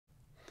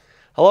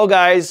Hello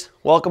guys,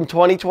 welcome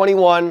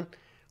 2021.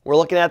 We're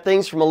looking at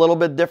things from a little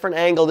bit different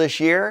angle this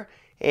year,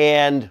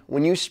 and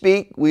when you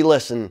speak, we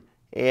listen.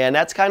 And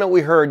that's kind of what we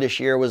heard this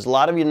year, was a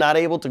lot of you not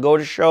able to go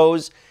to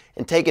shows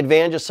and take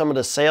advantage of some of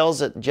the sales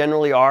that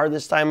generally are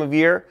this time of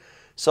year.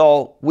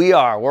 So we're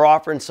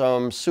offering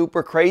some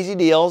super crazy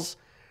deals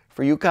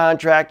for you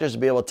contractors to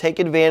be able to take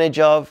advantage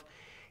of.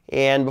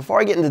 And before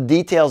I get into the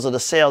details of the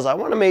sales, I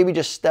want to maybe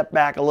just step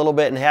back a little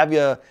bit and have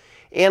you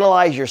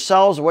analyze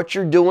yourselves, what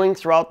you're doing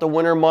throughout the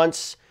winter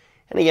months.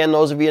 And again,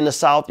 those of you in the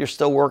south, you're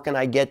still working,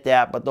 I get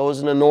that. But those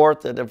in the north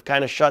that have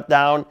kind of shut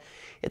down,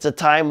 it's a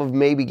time of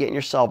maybe getting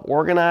yourself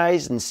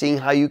organized and seeing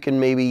how you can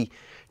maybe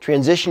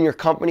transition your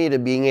company to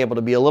being able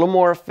to be a little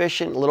more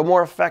efficient, a little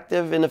more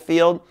effective in the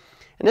field.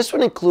 And this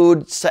would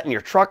include setting your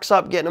trucks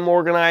up, getting them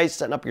organized,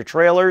 setting up your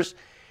trailers.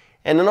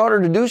 And in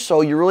order to do so,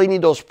 you really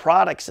need those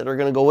products that are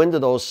going to go into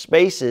those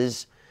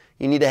spaces.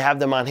 You need to have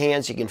them on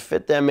hand so you can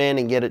fit them in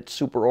and get it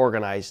super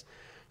organized.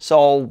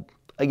 So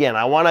again,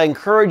 I want to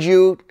encourage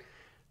you,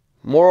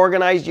 the more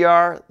organized you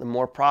are, the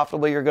more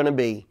profitable you're going to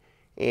be.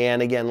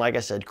 And again, like I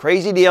said,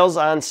 crazy deals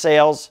on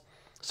sales.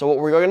 So what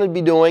we're going to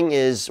be doing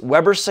is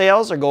Weber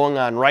sales are going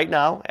on right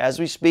now as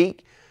we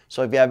speak.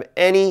 So if you have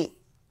any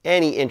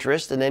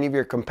interest in any of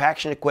your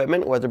compaction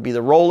equipment, whether it be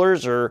the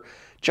rollers or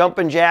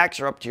jumping jacks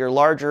or up to your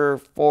larger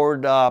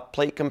forward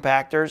plate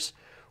compactors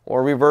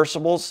or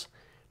reversibles,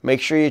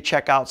 make sure you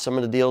check out some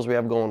of the deals we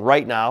have going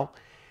right now.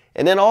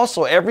 And then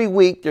also every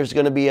week there's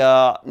going to be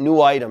new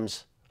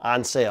items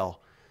on sale.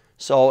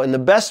 So, and the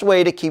best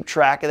way to keep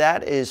track of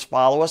that is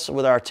follow us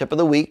with our tip of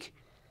the week.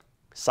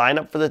 Sign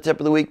up for the tip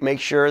of the week. Make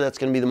sure that's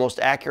going to be the most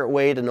accurate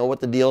way to know what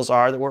the deals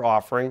are that we're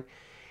offering.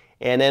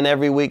 And then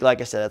every week,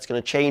 like I said, that's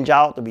going to change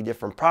out. There'll be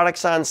different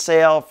products on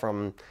sale,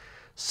 from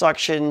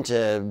suction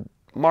to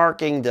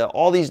marking to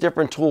all these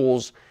different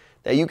tools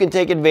that you can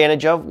take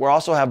advantage of. We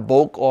also have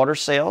bulk order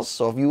sales.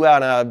 So if you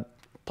want to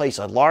place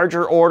a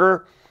larger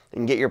order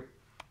and get your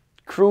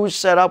crews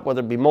set up, whether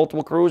it be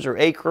multiple crews or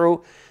a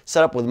crew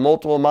set up with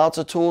multiple amounts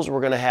of tools, we're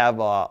going to have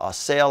a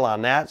sale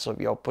on that. So if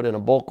you'll put in a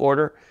bulk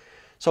order.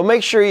 So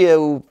make sure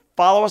you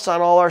follow us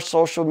on all our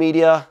social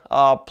media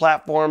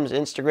platforms,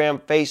 Instagram,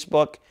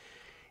 Facebook,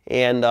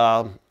 and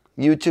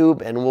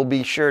YouTube, and we'll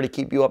be sure to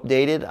keep you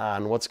updated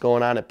on what's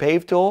going on at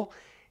Pave Tool.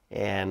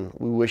 And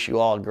we wish you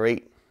all a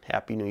great,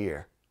 happy new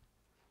year.